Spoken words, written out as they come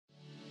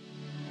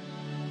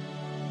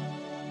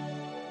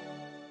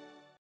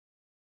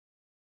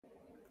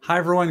Hi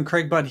everyone,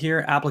 Craig Butt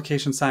here,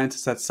 application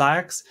scientist at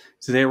SCIEX.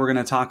 Today we're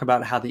going to talk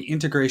about how the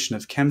integration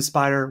of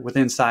ChemSpider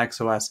within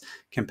SCIEX OS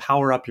can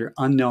power up your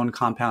unknown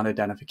compound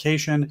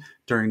identification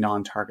during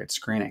non-target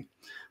screening.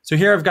 So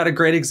here I've got a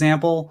great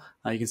example.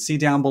 You can see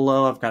down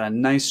below I've got a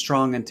nice,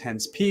 strong,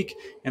 intense peak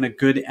and a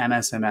good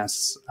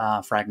MSMS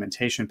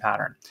fragmentation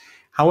pattern.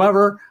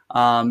 However,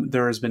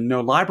 there has been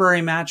no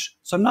library match,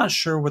 so I'm not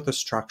sure what the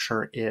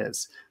structure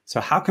is. So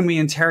how can we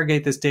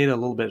interrogate this data a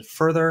little bit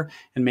further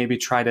and maybe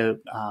try to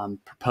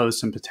propose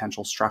some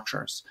potential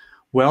structures?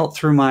 Well,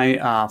 through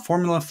my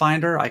formula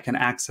finder, I can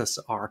access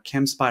our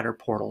ChemSpider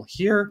portal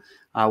here,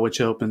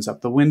 which opens up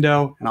the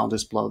window, and I'll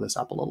just blow this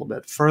up a little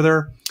bit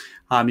further.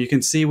 You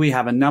can see we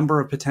have a number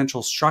of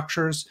potential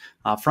structures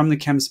from the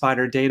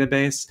ChemSpider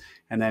database,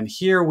 and then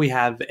here we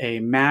have a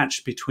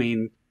match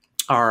between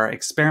our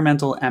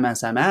experimental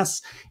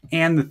MSMS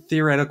and the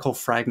theoretical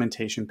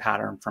fragmentation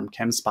pattern from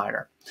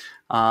ChemSpider.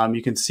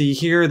 You can see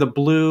here the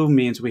blue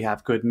means we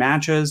have good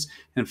matches.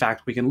 In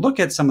fact, we can look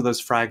at some of those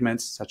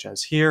fragments, such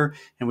as here,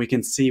 and we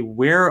can see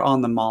where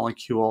on the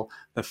molecule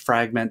the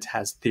fragment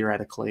has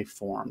theoretically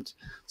formed.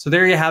 So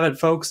there you have it,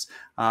 folks,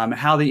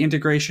 how the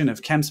integration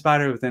of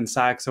ChemSpider within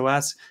SCIEX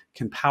OS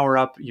can power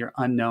up your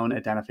unknown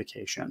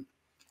identification.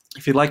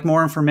 If you'd like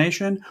more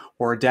information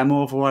or a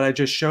demo of what I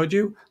just showed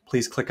you,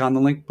 please click on the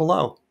link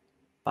below.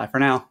 Bye for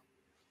now.